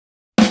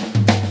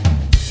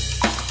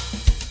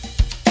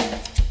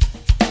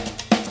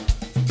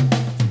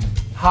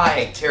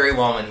Hi, Terry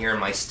Wollman here in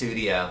my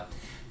studio.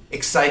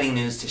 Exciting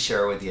news to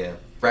share with you.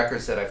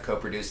 Records that I've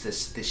co-produced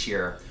this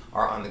year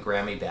are on the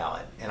Grammy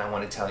Ballot, and I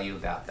want to tell you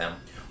about them.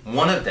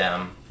 One of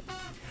them,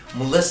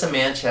 Melissa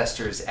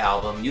Manchester's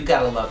album, You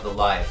Gotta Love the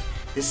Life.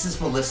 This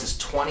is Melissa's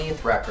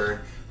 20th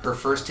record, her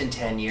first in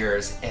 10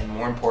 years, and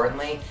more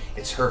importantly,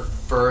 it's her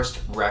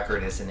first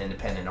record as an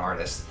independent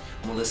artist.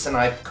 Melissa and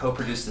I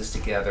co-produced this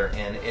together,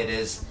 and it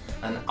is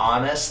an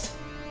honest,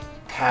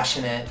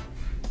 passionate,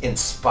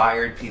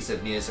 inspired piece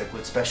of music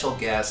with special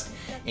guests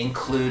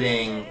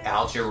including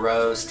Al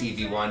Jarreau,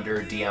 Stevie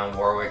Wonder, Dionne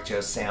Warwick,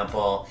 Joe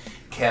Sample,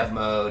 Kev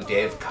Mo,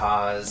 Dave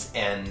Koz,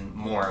 and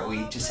more.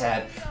 We just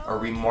had a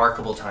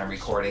remarkable time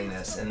recording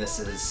this, and this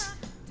is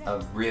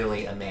a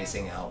really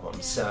amazing album.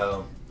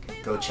 So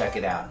go check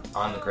it out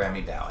on the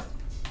Grammy Ballot.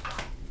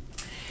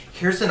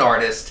 Here's an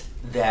artist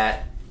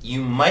that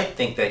you might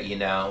think that you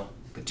know,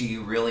 but do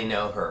you really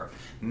know her?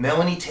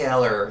 Melanie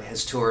Taylor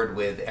has toured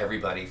with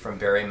everybody from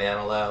Barry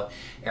Manilow,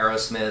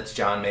 Aerosmith,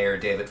 John Mayer,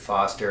 David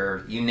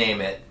Foster, you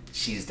name it,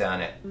 she's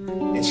done it.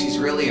 And she's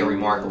really a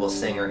remarkable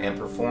singer and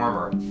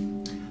performer.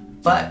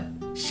 But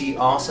she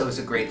also is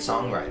a great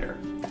songwriter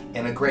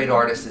and a great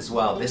artist as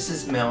well. This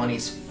is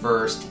Melanie's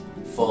first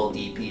full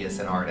EP as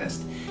an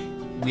artist.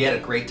 We had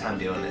a great time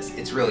doing this.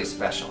 It's really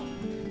special.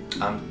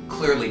 I'm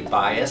clearly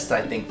biased.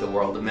 I think the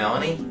world of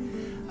Melanie.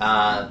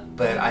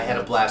 But I had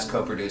a blast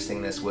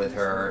co-producing this with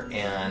her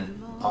and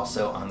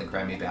also on the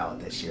Grammy Ballot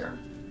this year.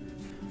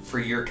 For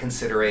your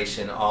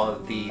consideration, all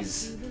of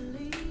these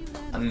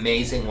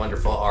amazing,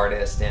 wonderful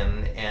artists,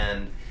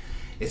 and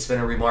it's been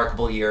a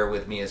remarkable year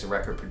with me as a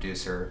record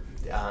producer,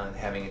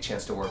 having a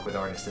chance to work with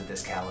artists of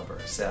this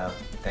caliber. So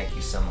thank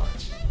you so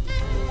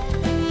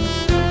much.